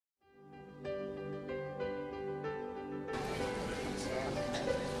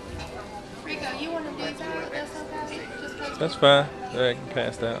you want to do that? That's okay. Just That's fine. I can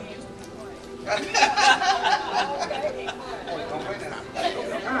pass that.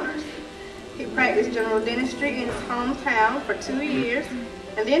 He practiced general dentistry in his hometown for 2 years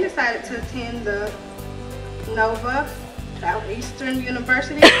and then decided to attend the Nova Southeastern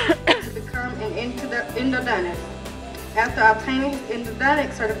University to become an endodontist. After obtaining his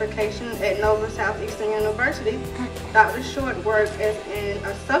endodontic certification at Nova Southeastern University, Dr. Short worked as an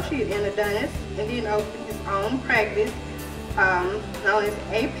associate endodontist and then opened his own practice known as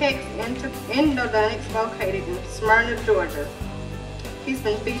Apex Endodontics located in Smyrna, Georgia. He's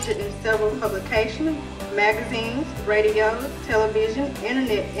been featured in several publications, magazines, radios, television,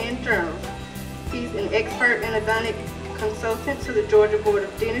 internet, and journals. He's an expert endodontic consultant to the Georgia Board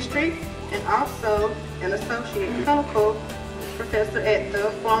of Dentistry and also an associate clinical professor at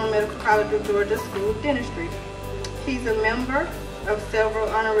the former Medical College of Georgia School of Dentistry. He's a member of several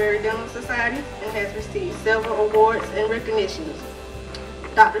honorary dental societies and has received several awards and recognitions.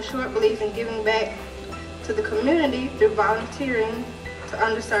 Dr. Short believes in giving back to the community through volunteering to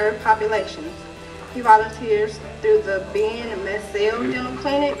underserved populations. He volunteers through the Ben Massell Dental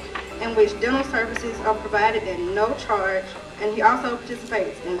Clinic, in which dental services are provided at no charge, and he also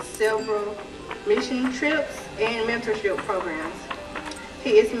participates in several mission trips and mentorship programs.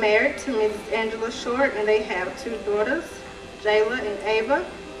 He is married to Mrs. Angela Short, and they have 2 daughters, Jayla and Ava.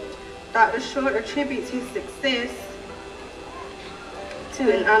 Dr. Short attributes his success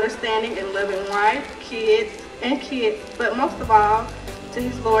to an understanding and loving wife, kids, but most of all, to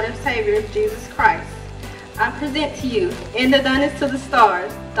his Lord and Savior, Jesus Christ. I present to you, endodontist to the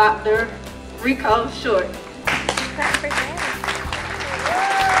stars, Dr. Rico Short.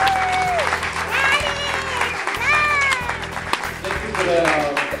 Thank you for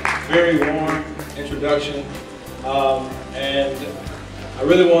that very warm introduction. And I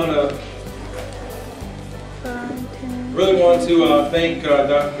really want to thank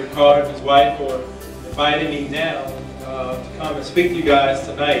Dr. Carter and his wife for inviting me down to come and speak to you guys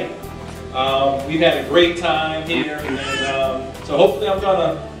tonight. We've had a great time here, and so hopefully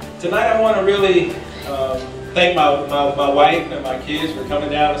tonight I want to really thank my wife and my kids for coming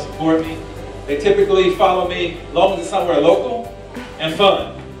down to support me. They typically follow me as long as it's somewhere local and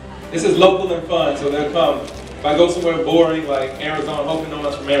fun. This is local and fun, so they'll come. If I go somewhere boring like Arizona, hoping no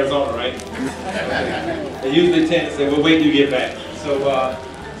one's from Arizona, right? They usually tend to say, well, wait till you get back.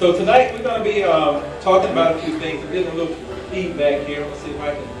 So tonight we're going to be talking about a few things. I'm getting a little feedback here. Let's see if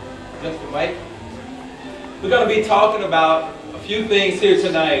I can adjust the mic. We're going to be talking about a few things here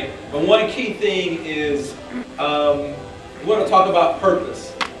tonight, but one key thing is we want to talk about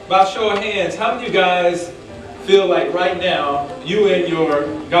purpose. By show of hands, how many of you guys feel like right now you in your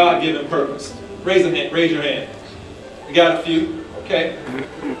God-given purpose? Raise your hand. You got a few? Okay.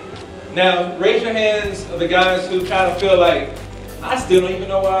 Now, raise your hands of the guys who kind of feel like, I still don't even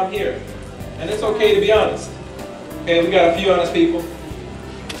know why I'm here. And it's okay to be honest. Okay, we got a few honest people.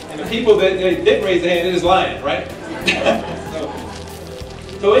 And the people that they didn't raise their hand, they're just lying, right?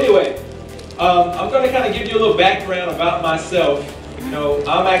 so anyway, I'm going to kind of give you a little background about myself. You know,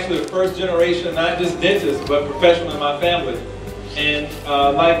 I'm actually a first generation, not just dentist, but professional in my family. And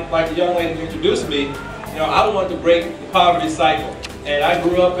like the young lady who introduced me, you know, I wanted to break the poverty cycle. And I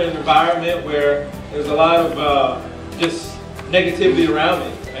grew up in an environment where there's a lot of just negativity around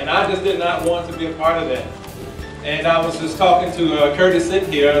me. And I just did not want to be a part of that. And I was just talking to Curtis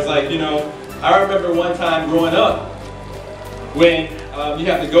sitting here. I was like, you know, I remember one time growing up when you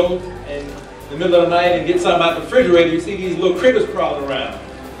have to go in the middle of the night and get something out the refrigerator. You see these little critters crawling around.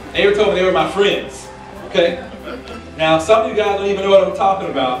 They were told me they were my friends. Okay? Now, some of you guys don't even know what I'm talking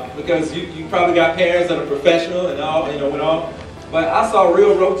about because you probably got parents that are professional and all, you know, and all. But I saw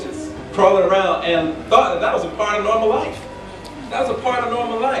real roaches crawling around and thought that was a part of normal life. That was a part of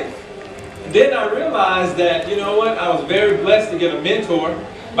normal life. And then I realized that, you know what, I was very blessed to get a mentor.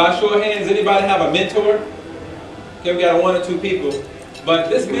 By show of hands, anybody have a mentor? Okay, we got 1 or 2 people. But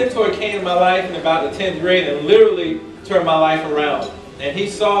this mentor came in my life in about the 10th grade and literally turned my life around. And he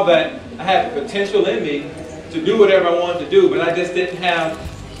saw that I had the potential in me to do whatever I wanted to do, but I just didn't have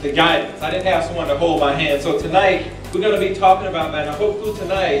the guidance. I didn't have someone to hold my hand. So tonight, we're going to be talking about that. And I hope through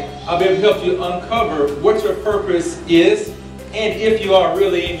tonight, I'll be able to help you uncover what your purpose is and if you are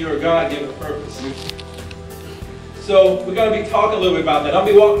really in your God-given purpose. So we're going to be talking a little bit about that. I'll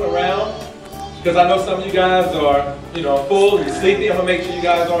be walking around because I know some of you guys are, you know, full and you're sleepy. I'm going to make sure you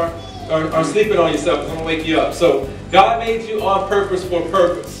guys are sleeping on yourself. I'm going to wake you up. So God made you on purpose for a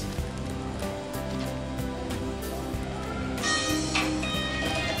purpose.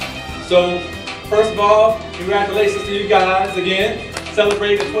 So, first of all, congratulations to you guys again.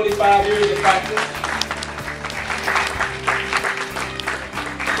 celebrating 25 years of practice.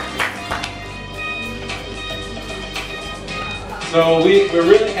 So we're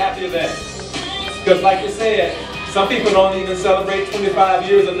really happy with that. Because like you said, some people don't even celebrate 25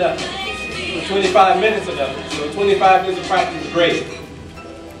 years of nothing. 25 minutes of nothing. So 25 years of practice is great.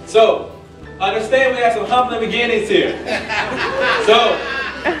 So, understand we have some humbling beginnings here. So,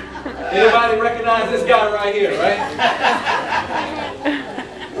 anybody recognize this guy right here, right?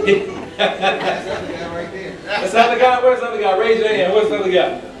 That's the other guy. Where's the other guy? Raise your hand. Where's the other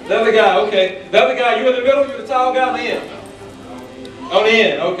guy? The other guy, okay. The other guy, you in the middle, you're the tall guy on the end. On the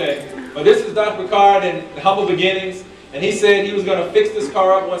end, okay. But this is Dr. Picard and the humble beginnings. And he said he was going to fix this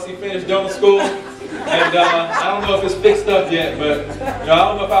car up once he finished dental school. And I don't know if it's fixed up yet, but I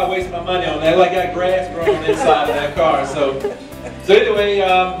don't know if I waste my money on that. Like I got grass growing on the inside of that car. So anyway,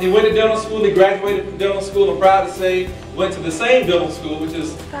 he went to dental school. He graduated from dental school. I'm proud to say went to the same dental school, which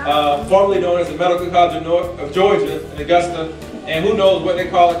is formerly known as the Medical College of Georgia in Augusta. And who knows what they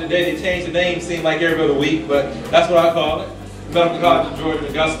call it today. They changed the name, seemed like every other week, but that's what I call it. The Medical College of Georgia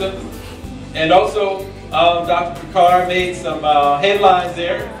in Augusta. And also, Dr. Picard made some headlines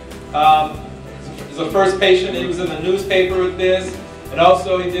there. He's the first patient. He was in the newspaper with this. And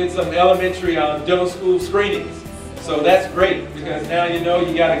also he did some elementary dental school screenings. So that's great because now you know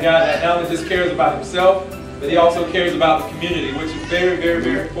you got a guy that not only just cares about himself, but he also cares about the community, which is very, very,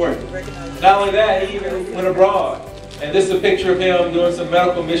 very important. Not only that, he even went abroad. And this is a picture of him doing some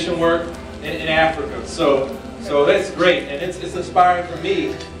medical mission work in Africa. So that's great. And it's inspiring for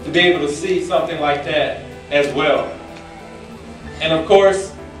me to be able to see something like that as well. And of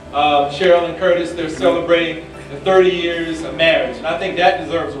course, Cheryl and Curtis, they're celebrating the 30 years of marriage. And I think that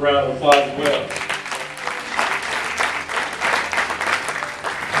deserves a round of applause as well.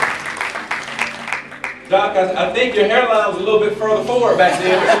 Doc, I think your hairline was a little bit further forward back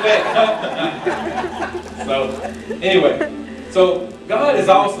there. So, anyway. So, God is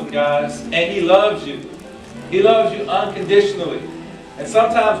awesome, guys. And He loves you. He loves you unconditionally. And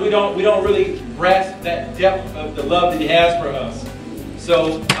sometimes we don't really grasp that depth of the love that He has for us.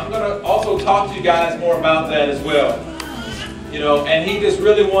 So I'm going to also talk to you guys more about that as well. You know, and He just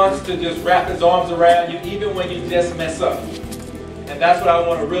really wants to just wrap His arms around you even when you just mess up. And that's what I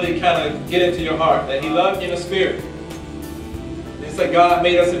want to really kind of get into your heart, that He loves you in the spirit. It's like God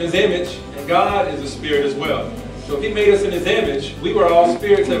made us in His image, and God is a spirit as well. So if He made us in His image, we were all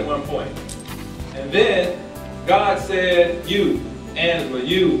spirits at one point. And then God said, you, Angela,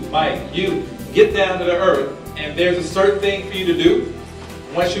 you, Mike, you, get down to the earth, and there's a certain thing for you to do.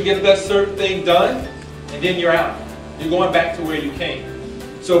 Once you get that certain thing done, and then you're out. You're going back to where you came.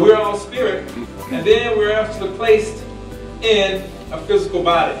 So we're all spirit, and then we're actually placed in a physical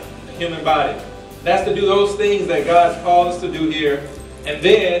body, a human body. That's to do those things that God's called us to do here, and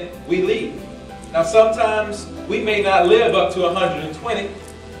then we leave. Now sometimes we may not live up to 120.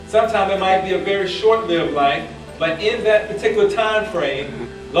 Sometimes it might be a very short-lived life, but in that particular time frame,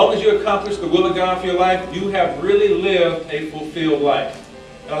 as long as you accomplish the will of God for your life, you have really lived a fulfilled life.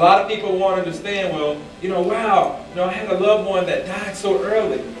 And a lot of people want to understand, well, wow, I had a loved one that died so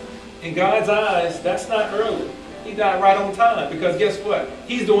early. In God's eyes, that's not early. He died right on time because guess what?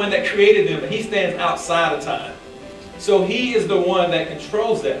 He's the one that created them and He stands outside of time. So He is the one that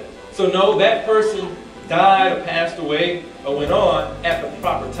controls that. So no, that person died or passed away or went on at the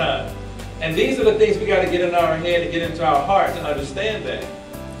proper time. And these are the things we got to get in our head and get into our heart to understand that.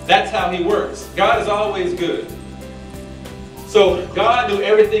 That's how He works. God is always good. So God knew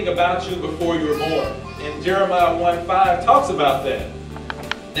everything about you before you were born. And Jeremiah 1:5 talks about that.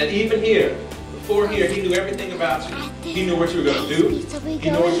 That even here, before here, He knew everything about you. He knew what you were going to do. He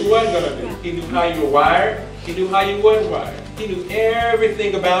knew what you wasn't going to do. He knew how you were wired. He knew how you wasn't wired. He knew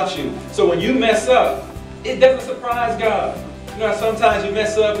everything about you. So when you mess up, it doesn't surprise God. Sometimes you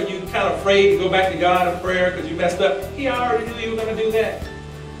mess up and you're kind of afraid to go back to God in prayer because you messed up. He already knew you were going to do that.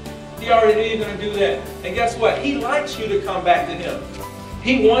 He already knew you were going to do that. And guess what? He likes you to come back to Him.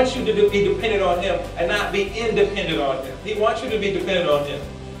 He wants you to be dependent on Him and not be independent on Him. He wants you to be dependent on Him.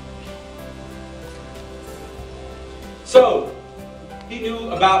 So, He knew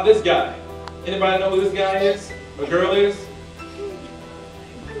about this guy. Anybody know who this guy is? Or girl is?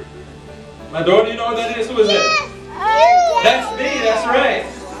 My daughter, you know what that is? Who is that? That's me, that's right.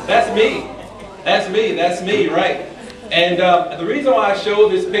 That's me. That's me, that's me, right. And the reason why I show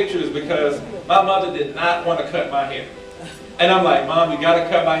this picture is because my mother did not want to cut my hair. And I'm like, Mom, you got to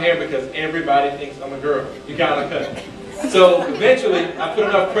cut my hair because everybody thinks I'm a girl. You got to cut it. So eventually, I put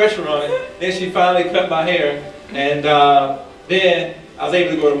enough pressure on it. Then she finally cut my hair. And then I was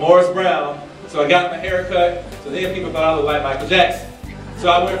able to go to Morris Brown. So I got my hair cut. So then people thought I looked like Michael Jackson. So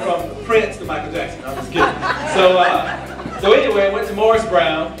I went from Prince to Michael Jackson. I'm just kidding. So anyway, I went to Morris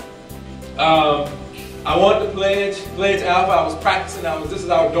Brown. I wanted to pledge Alpha. I was practicing. This is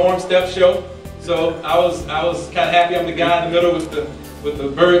our dorm step show. So I was kind of happy. I'm the guy in the middle with the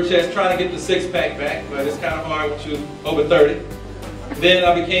bird chest, trying to get the six-pack back, but it's kind of hard once you're over 30. Then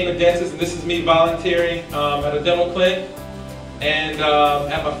I became a dentist, and this is me volunteering at a dental clinic, and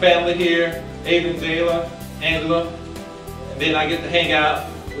have my family here, Aiden, Jayla, Angela, and then I get to hang out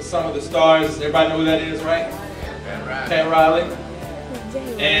with some of the stars. Everybody know who that is, right? Pat Riley.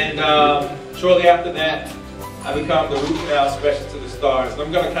 And shortly after that, I become the root canal specialist to the stars. And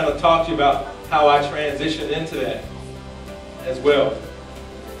I'm going to kind of talk to you about how I transitioned into that as well.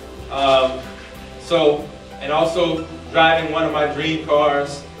 And also driving one of my dream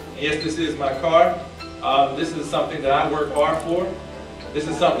cars. Yes, this is my car. This is something that I work hard for. This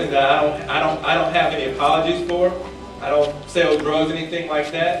is something that I don't have any apologies for. I don't sell drugs, anything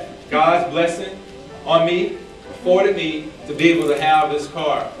like that. God's blessing on me afforded me to be able to have this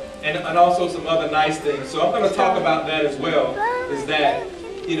car. And also some other nice things. So I'm going to talk about that as well, is that,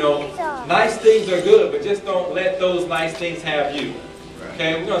 you know, nice things are good, but just don't let those nice things have you.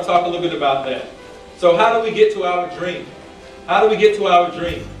 Okay, we're going to talk a little bit about that. So how do we get to our dream? How do we get to our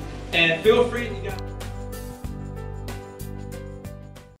dream? And feel free, you guys.